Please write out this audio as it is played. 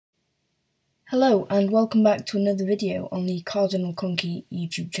Hello and welcome back to another video on the Cardinal Conky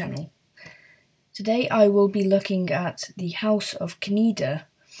YouTube channel. Today I will be looking at the House of Cunedda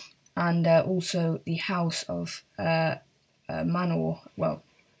and also the House of Manor, well,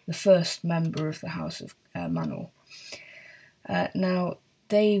 the first member of the House of Manor. Now,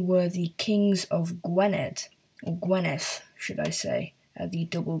 they were the kings of Gwynedd, or Gwynedd should I say. The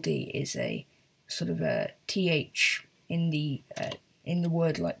double D is a sort of a TH in the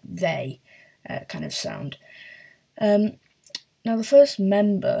word like they. Kind of sound. Now, the first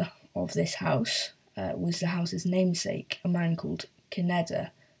member of this house was the house's namesake, a man called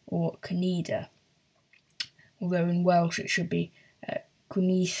Cunedda, or Cunedda, although in Welsh it should be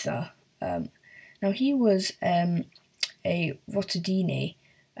Cunedda. Now, he was a Rotadini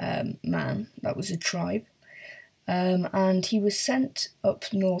man, that was a tribe, and he was sent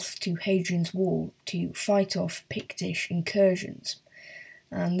up north to Hadrian's Wall to fight off Pictish incursions.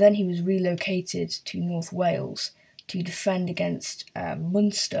 And then he was relocated to North Wales to defend against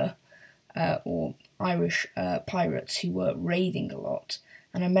Munster, or Irish pirates who were raiding a lot.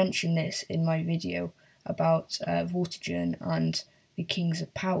 And I mentioned this in my video about Vortigern and the kings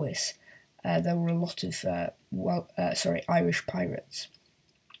of Powys. There were a lot of Irish pirates.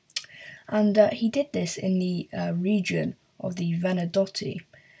 And he did this in the region of the Venedotti.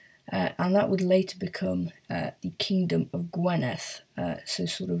 And that would later become the Kingdom of Gwynedd, so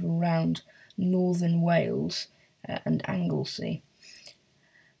sort of around northern Wales and Anglesey.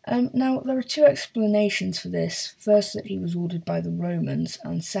 Now, there are two explanations for this. First, that he was ordered by the Romans,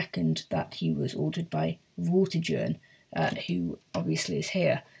 and second, that he was ordered by Vortigern, who obviously is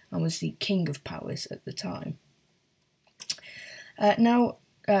here, and was the king of Powys at the time. Now,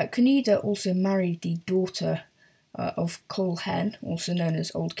 Cunedda also married the daughter of Colhen, also known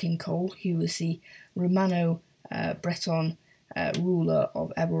as Old King Cole, who was the Romano-Breton ruler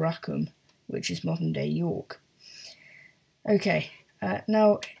of Eboracum, which is modern-day York. Okay,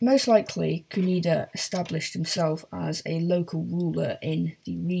 now, most likely, Cunedda established himself as a local ruler in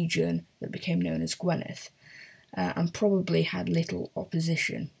the region that became known as Gwynedd, and probably had little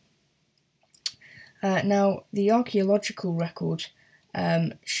opposition. Now, the archaeological record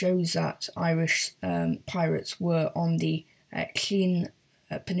shows that Irish pirates were on the Llyn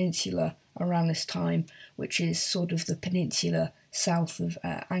Peninsula around this time, which is sort of the peninsula south of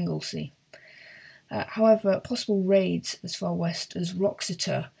Anglesey. However, possible raids as far west as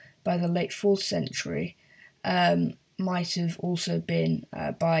Wroxeter by the late 4th century might have also been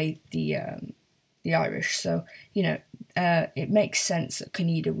by the Irish. So, you know, it makes sense that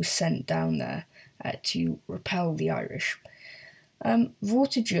Cunedda was sent down there to repel the Irish.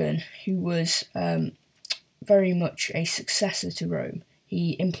 Vortigern, who was very much a successor to Rome,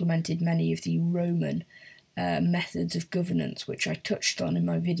 he implemented many of the Roman methods of governance, which I touched on in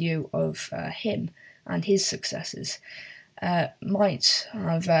my video of him and his successors, might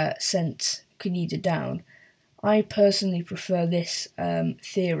have sent Cunedda down. I personally prefer this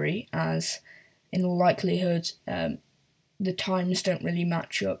theory, as in all likelihood the times don't really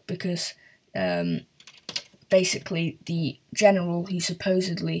match up, because basically, the general who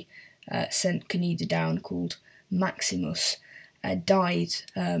supposedly sent Cunedda down, called Maximus, died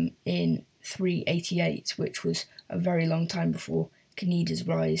in 388, which was a very long time before Cunedda's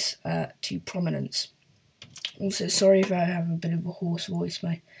rise to prominence. Also, sorry if I have a bit of a hoarse voice,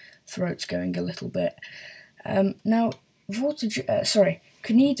 my throat's going a little bit. Now,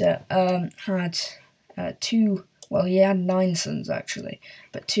 Cunedda had he had 9 sons actually,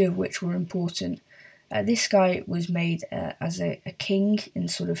 but 2 of which were important. This guy was made as a king in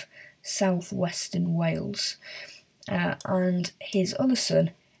sort of southwestern Wales, and his other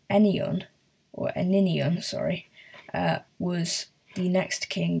son, Ennion, was the next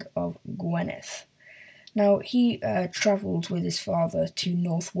king of Gwynedd. Now, he travelled with his father to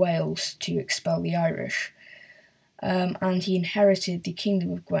North Wales to expel the Irish, and he inherited the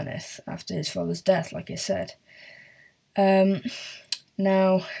kingdom of Gwynedd after his father's death, like I said.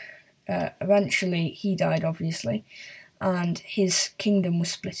 Eventually he died, obviously, and his kingdom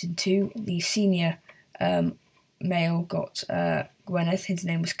was split in 2. The senior male got Gwynedd, his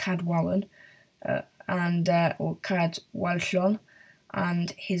name was Cadwallon, or Cadwallon,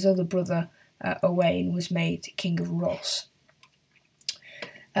 and his other brother, Owain, was made king of Ross.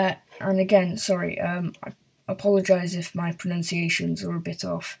 And again, sorry, I apologise if my pronunciations are a bit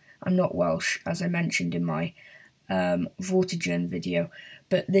off. I'm not Welsh, as I mentioned in my Vortigern video,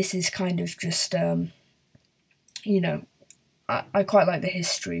 but this is kind of just, you know, I quite like the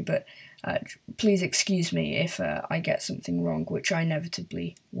history, but please excuse me if I get something wrong, which I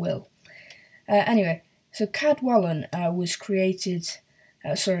inevitably will. Anyway, so Cadwallon was created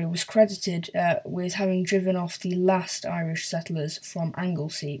was credited with having driven off the last Irish settlers from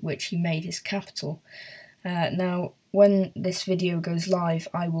Anglesey, which he made his capital. Now, when this video goes live,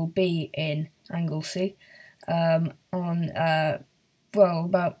 I will be in Anglesey, about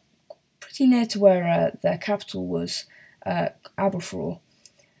pretty near to where their capital was, Aberfoyle.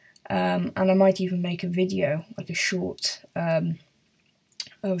 And I might even make a video, like a short,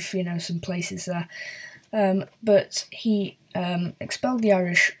 of some places there. But he expelled the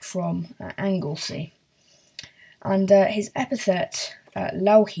Irish from Anglesey, and his epithet,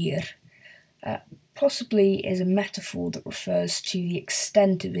 Lauhir, possibly is a metaphor that refers to the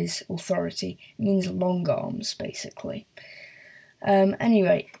extent of his authority. It means long arms, basically.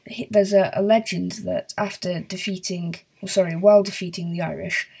 Anyway, there's a legend that while defeating the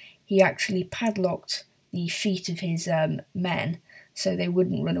Irish, he actually padlocked the feet of his men so they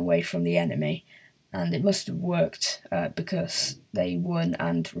wouldn't run away from the enemy, and it must have worked because they won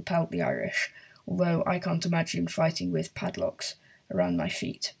and repelled the Irish, although I can't imagine fighting with padlocks around my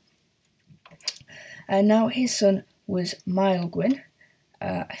feet. Now, his son was Maelgwyn,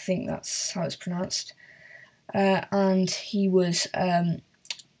 I think that's how it's pronounced, and he was,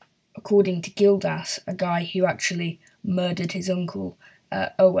 according to Gildas, a guy who actually murdered his uncle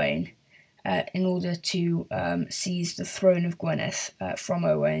Owain in order to seize the throne of Gwynedd from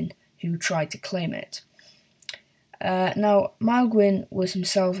Owain, who tried to claim it. Now, Maelgwyn was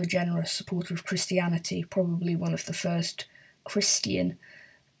himself a generous supporter of Christianity, probably one of the first Christian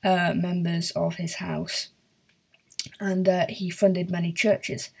members of his house, and he funded many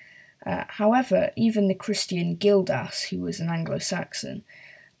churches. However, even the Christian Gildas, who was an Anglo-Saxon,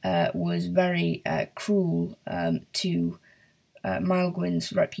 was very cruel to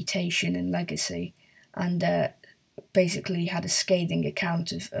Maelgwyn's reputation and legacy, and basically had a scathing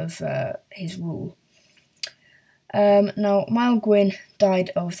account of his rule. Now, Maelgwyn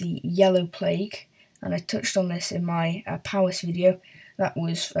died of the Yellow Plague, and I touched on this in my Powys video. That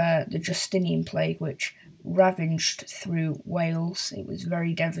was the Justinian Plague, which ravaged through Wales. It was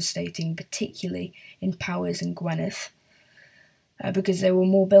very devastating, particularly in Powys and Gwynedd, because they were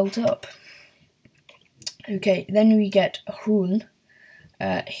more built up. Okay, then we get Hrun,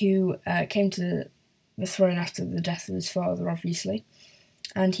 who came to the throne after the death of his father, obviously,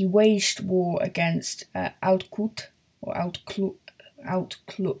 and he waged war against Altclut,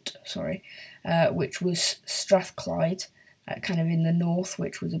 which was Strathclyde, kind of in the north,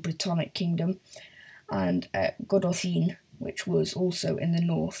 which was a Brittonic kingdom, and Godolphin, which was also in the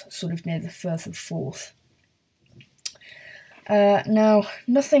north, sort of near the Firth of Forth. Now,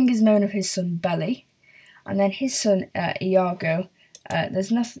 nothing is known of his son Beli, and then his son Iago.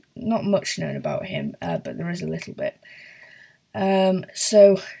 There's not much known about him, but there is a little bit.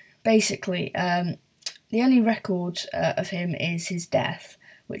 So basically, the only record of him is his death,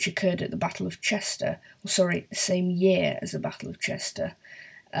 which occurred at the Battle of Chester, the same year as the Battle of Chester.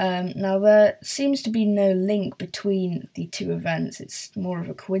 Now, there seems to be no link between the two events. It's more of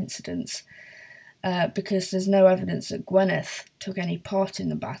a coincidence, because there's no evidence that Gwynedd took any part in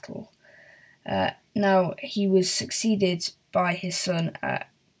the battle. Now, he was succeeded by his son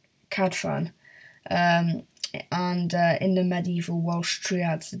Cadfan, and in the medieval Welsh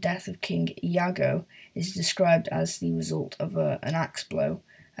triads, the death of King Iago is described as the result of an axe blow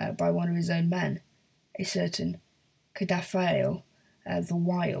by one of his own men, a certain Cunedda, the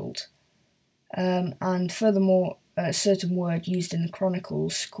Wild. And furthermore, a certain word used in the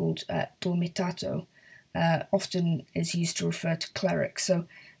chronicles called dormitato often is used to refer to clerics. So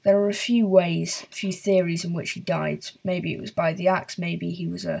there are a few theories in which he died. Maybe it was by the axe, maybe he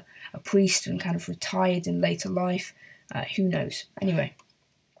was a priest and kind of retired in later life, who knows. Anyway,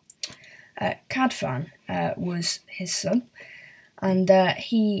 Cadfan was his son, and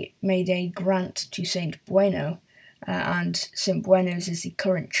he made a grant to St. Bueno, and St. Bueno's is the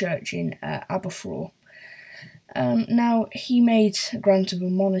current church in Aberfoyle. Now, he made a grant of a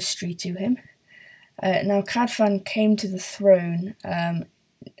monastery to him. Now, Cadfan came to the throne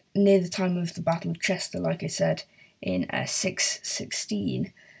near the time of the Battle of Chester, like I said, in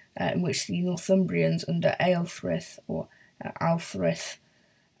 616, in which the Northumbrians under Aelfrith, or Alfrith,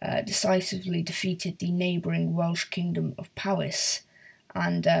 decisively defeated the neighbouring Welsh kingdom of Powys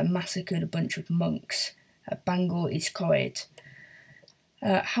and massacred a bunch of monks, Bangor is Coed.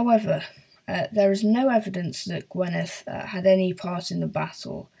 However, there is no evidence that Gwynedd had any part in the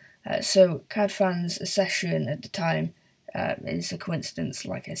battle, so Cadfan's accession at the time is a coincidence,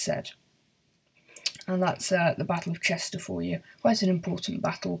 like I said. And that's the Battle of Chester for you. Quite an important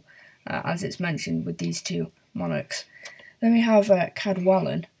battle, as it's mentioned with these two monarchs. Then we have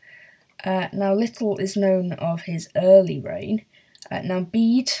Cadwallon. Now, little is known of his early reign, Now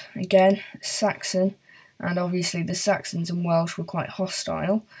Bede, again, Saxon, and obviously the Saxons and Welsh were quite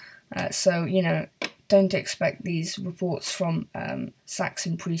hostile, so, don't expect these reports from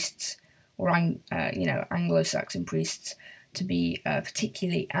Saxon priests or Anglo-Saxon priests to be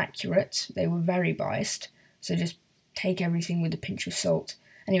particularly accurate. They were very biased, so just take everything with a pinch of salt.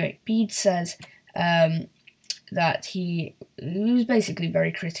 Anyway, Bede says that he was basically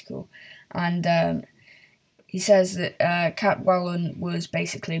very critical, and he says that Cadwallon was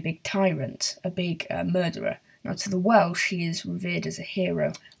basically a big tyrant, a big murderer. Now, to the Welsh, he is revered as a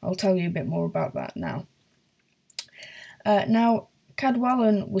hero. I'll tell you a bit more about that now. Now,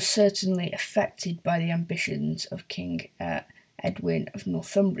 Cadwallon was certainly affected by the ambitions of King Edwin of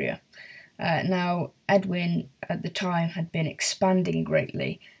Northumbria. Now, Edwin at the time had been expanding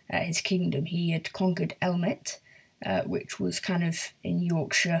greatly his kingdom. He had conquered Elmet, which was kind of in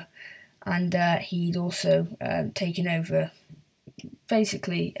Yorkshire, and he'd also taken over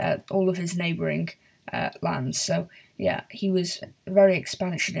basically all of his neighbouring lands. So, yeah, he was very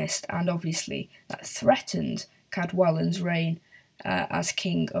expansionist, and obviously that threatened Cadwallon's reign as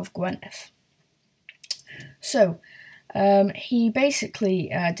King of Gwynedd. So, he basically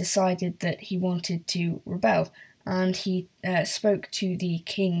decided that he wanted to rebel, and he spoke to the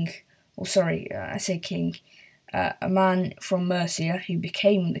king, a man from Mercia who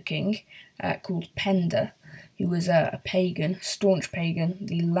became the king, called Penda, who was a pagan, staunch pagan,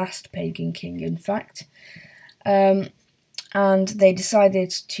 the last pagan king, in fact. And they decided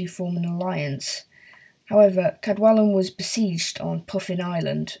to form an alliance. However, Cadwallon was besieged on Puffin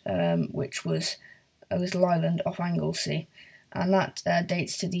Island, which was a little island off Anglesey, and that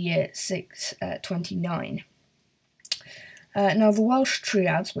dates to the year 629. Now, the Welsh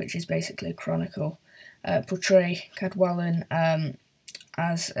triads, which is basically a chronicle, portray Cadwallon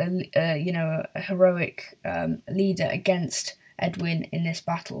as a heroic leader against Edwin in this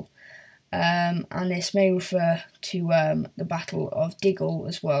battle, and this may refer to the Battle of Diggle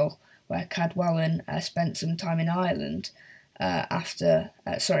as well, where Cadwallon spent some time in Ireland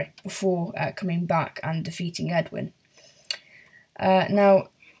before coming back and defeating Edwin. Now,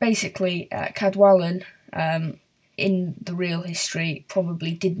 basically, Cadwallon, in the real history,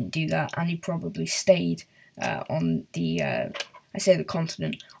 probably didn't do that, and he probably stayed on the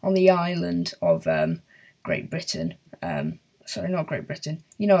continent, on the island of Great Britain. Not Great Britain.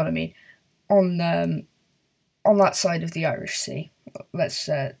 You know what I mean. On that side of the Irish Sea. Let's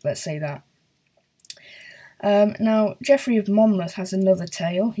say that. Now, Geoffrey of Monmouth has another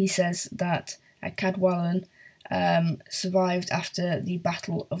tale. He says that Cadwallon survived after the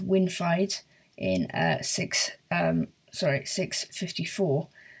Battle of Winfield in 654,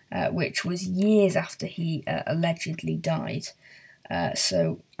 which was years after he allegedly died.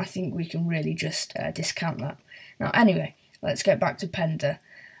 So I think we can really just discount that. Now, anyway, let's get back to Penda.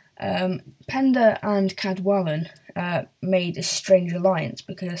 Penda and Cadwallon made a strange alliance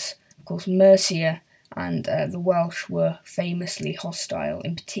because, of course, Mercia and the Welsh were famously hostile.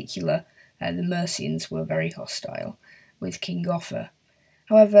 In particular, the Mercians were very hostile with King Offa.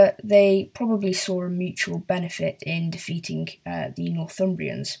 However, they probably saw a mutual benefit in defeating the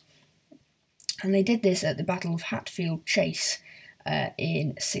Northumbrians, and they did this at the Battle of Hatfield Chase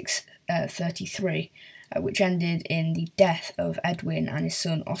in 633, which ended in the death of Edwin and his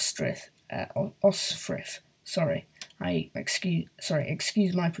son Osfrith.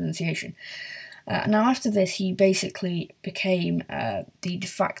 Excuse my pronunciation. Now, after this, he basically became the de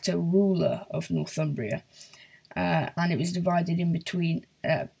facto ruler of Northumbria, and it was divided into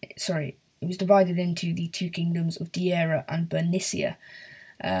the two kingdoms of Deira and Bernicia,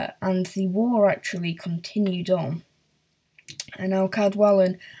 and the war actually continued on. And now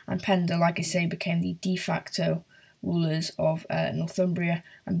Cadwallon and Penda, like I say, became the de facto rulers of Northumbria,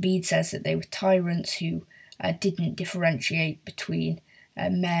 and Bede says that they were tyrants who didn't differentiate between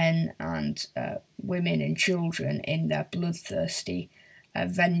men and women and children in their bloodthirsty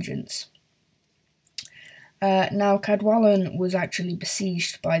vengeance. Now, Cadwallon was actually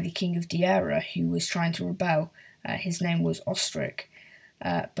besieged by the king of Deira, who was trying to rebel. His name was Osric,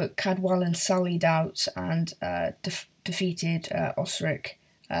 but Cadwallon sallied out and defeated Osric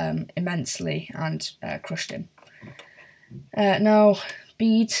immensely and crushed him. Now,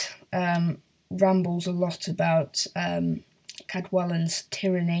 Bede rambles a lot about Cadwallon's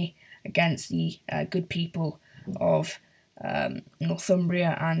tyranny against the good people of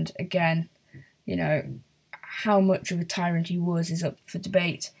Northumbria, and again, how much of a tyrant he was is up for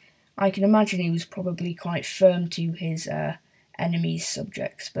debate. I can imagine he was probably quite firm to his enemies'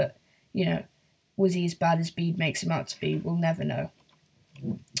 subjects, but, was he as bad as Bede makes him out to be? We'll never know.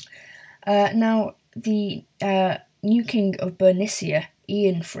 Now, the new king of Bernicia,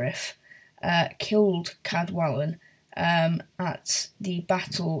 Eanfrith, killed Cadwallon at the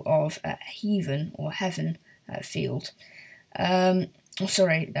Battle of Heaven or Heaven field. That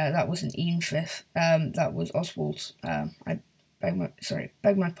wasn't Eanfrith. That was Oswald. I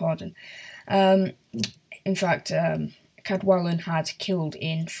beg my pardon. In fact, Cadwallon had killed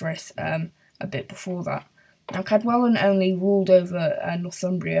Eanfrith a bit before that. Now, Cadwallon only ruled over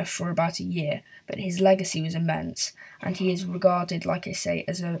Northumbria for about a year, but his legacy was immense, and he is regarded, like I say,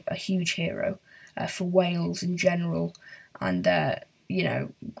 as a huge hero for Wales in general, and,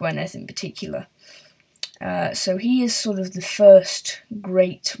 Gwynedd in particular. So he is sort of the first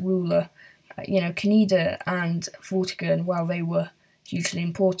great ruler. Cunedda and Vortigern, while they were hugely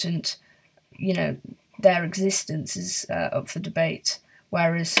important, their existence is up for debate,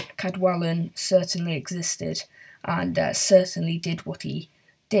 whereas Cadwallon certainly existed and certainly did what he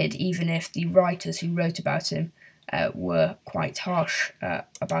did, even if the writers who wrote about him were quite harsh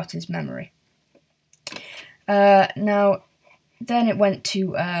about his memory. Now, then it went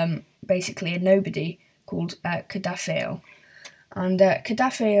to basically a nobody called Cunedda, and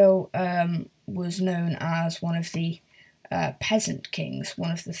Cunedda was known as one of the peasant kings,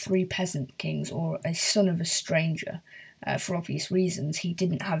 one of the three peasant kings, or a son of a stranger. For obvious reasons, he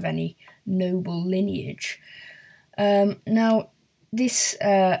didn't have any noble lineage. Now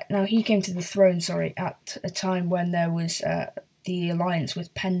he came to the throne, at a time when there was the alliance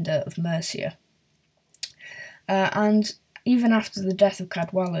with Penda of Mercia. And even after the death of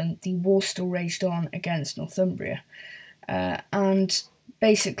Cadwallon, the war still raged on against Northumbria. And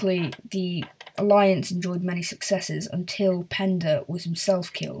basically, the alliance enjoyed many successes until Penda was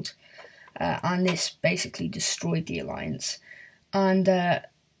himself killed. And this basically destroyed the alliance. And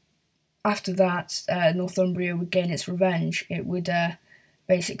after that, Northumbria would gain its revenge. It would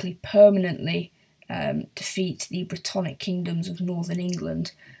basically permanently defeat the Brittonic kingdoms of northern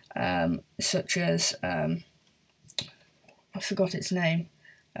England, such as, I forgot its name.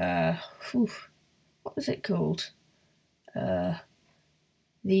 What was it called?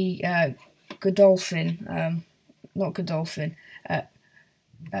 The Godolphin, not Godolphin,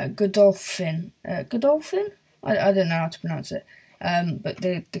 Godolphin. Godolphin? I don't know how to pronounce it. But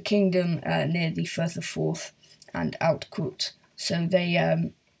the kingdom near the Firth of Forth and Outcourt. So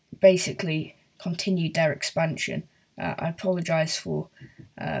they basically continued their expansion. I apologise for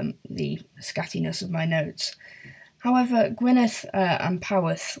the scattiness of my notes. However, Gwynedd and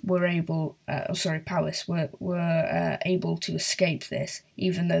Powys were able, were able to escape this,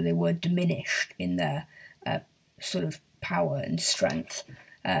 even though they were diminished in their sort of power and strength.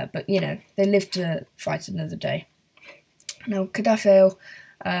 But they lived to fight another day. Now, Cunedda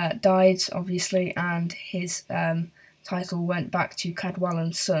died, obviously, and his title went back to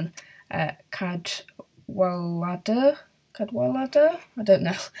Cadwallon's son, Cadwaladr. I don't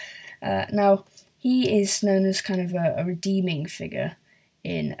know. Now, he is known as kind of a redeeming figure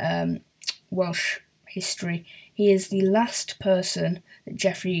in Welsh history. He is the last person that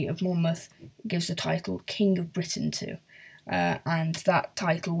Geoffrey of Monmouth gives the title King of Britain to, and that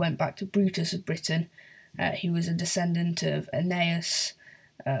title went back to Brutus of Britain. He was a descendant of Aeneas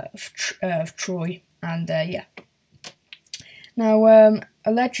of Troy, and Now,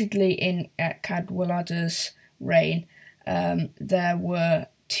 allegedly in Cadwaladr's reign, there were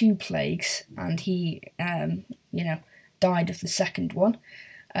 2 plagues, and he, died of the second one.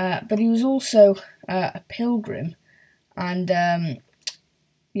 But he was also a pilgrim, and,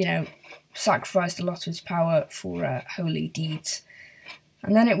 sacrificed a lot of his power for holy deeds.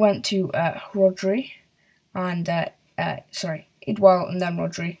 And then it went to Rhodri, and, Idwal and then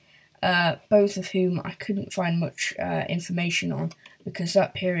Rhodri, both of whom I couldn't find much information on, because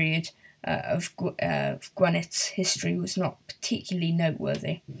that period of Gwyned's history was not particularly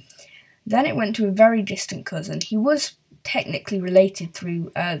noteworthy. Then it went to a very distant cousin. He was technically related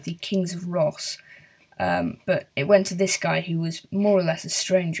through the Kings of Ross, but it went to this guy who was more or less a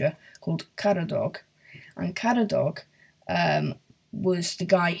stranger, called Caradog. And Caradog was the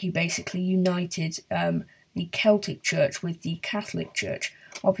guy who basically united the Celtic Church with the Catholic Church.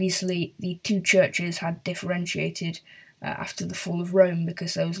 Obviously, the 2 churches had differentiated after the fall of Rome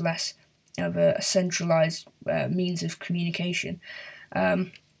because there was less of a centralised means of communication.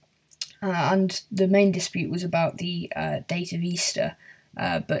 And the main dispute was about the date of Easter,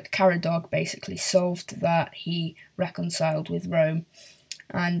 but Caradog basically solved that. He reconciled with Rome,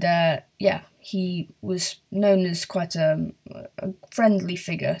 and he was known as quite a friendly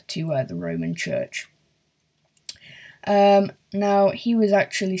figure to the Roman Church. Now, he was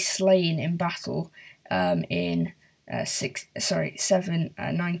actually slain in battle in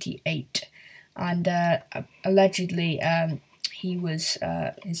 798, and allegedly his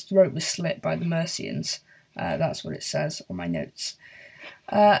throat was slit by the Mercians. That's what it says on my notes.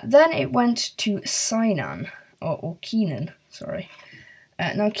 Then it went to Sinan, or Kenan, sorry.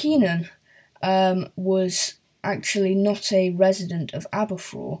 Now Kenan was actually not a resident of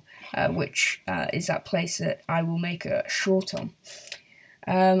Aberfraw, which is that place that I will make a short on,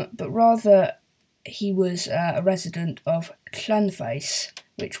 but rather he was a resident of Llanfaes,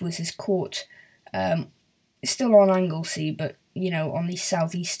 which was his court, still on Anglesey, but on the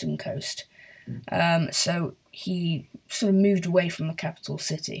southeastern coast. So he sort of moved away from the capital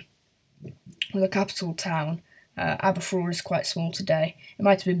city, or the capital town. Aberfraw is quite small today. It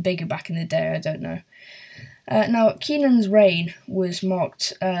might have been bigger back in the day, I don't know. Now, Kenan's reign was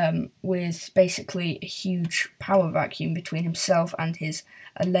marked with basically a huge power vacuum between himself and his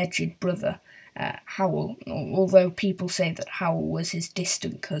alleged brother, Howell, although people say that Howell was his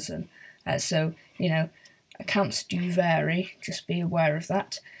distant cousin. So, accounts do vary, just be aware of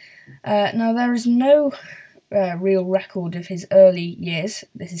that. Now, there is no real record of his early years.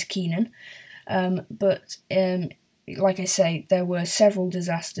 This is Kenan. But like I say, there were several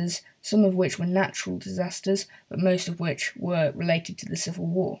disasters, some of which were natural disasters, but most of which were related to the Civil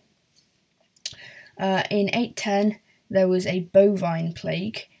War. In 810, there was a bovine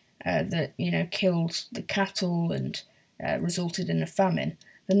plague that killed the cattle and resulted in a famine.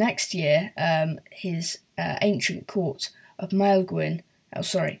 The next year, his ancient court of Maelgwyn,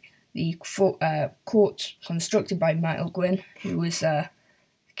 the court constructed by Maelgwyn, who was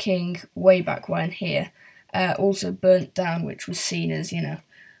king way back when here, also burnt down, which was seen as,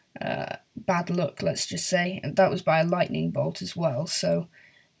 bad luck, let's just say, and that was by a lightning bolt as well, so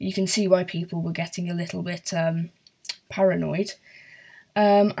you can see why people were getting a little bit paranoid.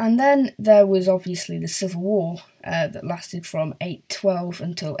 And then there was obviously the Civil War that lasted from 812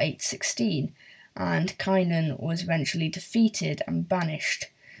 until 816, and Kynan was eventually defeated and banished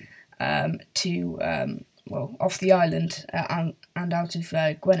to off the island and out of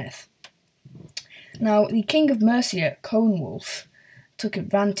Gwynedd. Now, the King of Mercia, Conwulf, took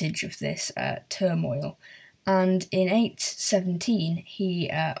advantage of this turmoil, and in 817 he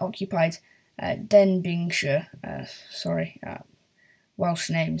occupied Denbighshire. Welsh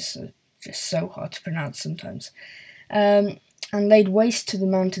names are just so hard to pronounce sometimes, and laid waste to the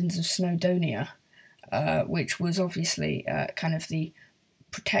mountains of Snowdonia, which was obviously kind of the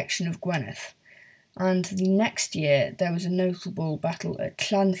protection of Gwynedd. And the next year there was a notable battle at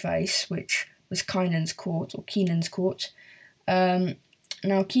Llanfaes, which was Kenan's court.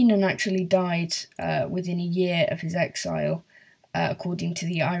 Now, Kenan actually died within a year of his exile, according to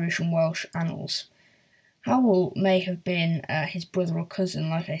the Irish and Welsh annals. Howell may have been his brother or cousin,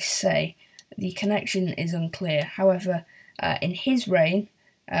 like I say. The connection is unclear. However, in his reign,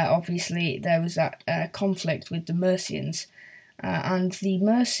 obviously there was that conflict with the Mercians, and the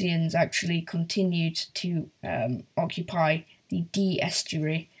Mercians actually continued to occupy the Dee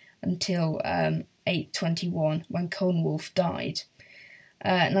estuary until 821, when Conwulf died.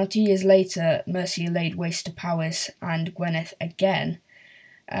 Now, 2 years later, Mercia laid waste to Powys and Gwynedd again,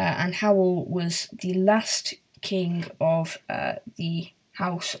 and Howell was the last king of the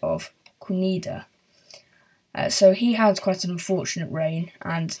House of Cunedda. So he had quite an unfortunate reign,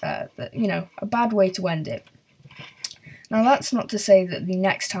 and a bad way to end it. Now, that's not to say that the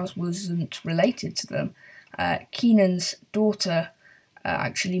next house wasn't related to them. Kenan's daughter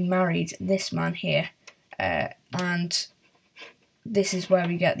actually married this man here, and this is where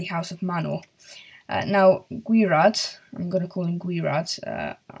we get the House of Manor. Now, Gwynedd, I'm going to call him Gwynedd,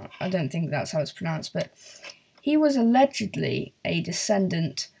 I don't think that's how it's pronounced, but he was allegedly a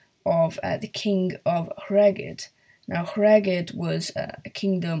descendant of the king of Gwynedd. Now, Gwynedd was a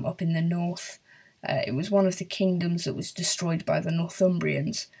kingdom up in the north. It was one of the kingdoms that was destroyed by the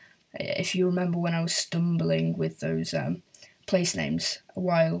Northumbrians. If you remember when I was stumbling with those place names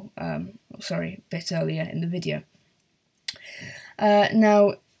a bit earlier in the video.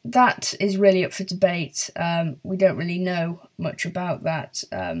 Now, that is really up for debate. We don't really know much about that,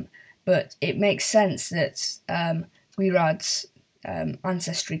 but it makes sense that Gwyned's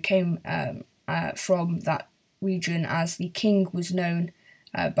ancestry came from that region, as the king was known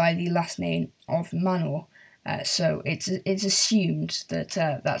by the last name of Manor, so it's assumed that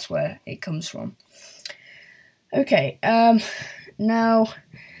that's where it comes from. Okay, now,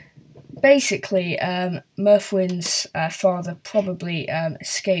 basically, Myrthwyn's father probably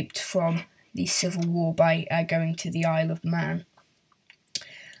escaped from the Civil War by going to the Isle of Man.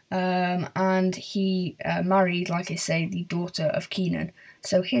 And he married, like I say, the daughter of Kenan.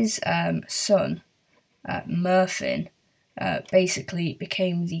 So his son, Myrthyn, basically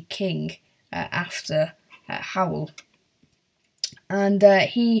became the king after Howell. And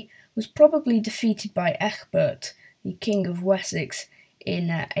he was probably defeated by Ecgbert, the King of Wessex,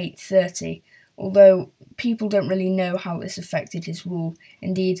 in 830, although people don't really know how this affected his rule.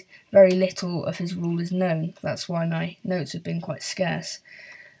 Indeed, very little of his rule is known. That's why my notes have been quite scarce.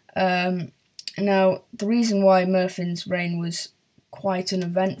 Now, the reason why Merfin's reign was quite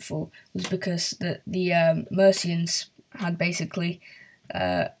uneventful was because the Mercians had basically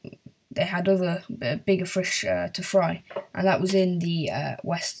they had other bigger fish to fry, and that was in the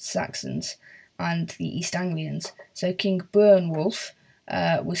West Saxons and the East Anglians. So King Beowulf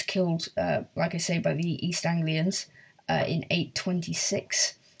was killed, like I say, by the East Anglians in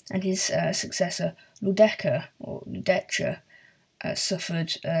 826, and his successor Ludeca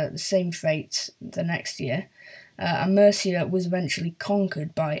suffered the same fate the next year, and Mercia was eventually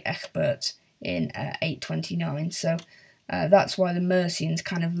conquered by Ecgbert in 829. So that's why the Mercians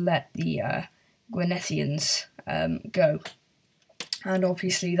kind of let the Gwyneddians go, and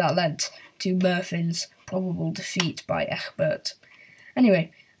obviously that led to Merfin's probable defeat by Ecgbert.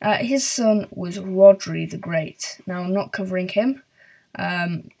 Anyway, his son was Rhodri the Great. Now, I'm not covering him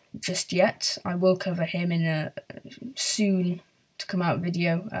just yet. I will cover him in a soon to come out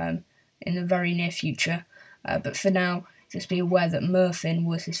video in the very near future. But for now, just be aware that Merfin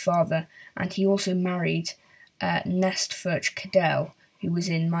was his father, and he also married Nestfurch Cadell, who was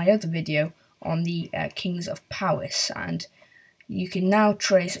in my other video on the kings of Powys. And you can now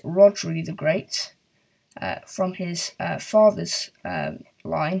trace Rhodri the Great from his father's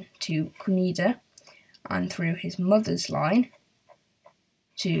line to Cunedda, and through his mother's line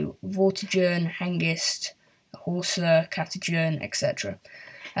to Vortigern, Hengist, Horsa, Catagern, etc.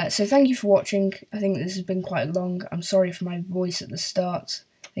 So thank you for watching. I think this has been quite long. I'm sorry for my voice at the start.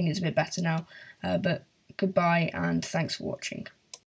 I think it's a bit better now. But goodbye, and thanks for watching.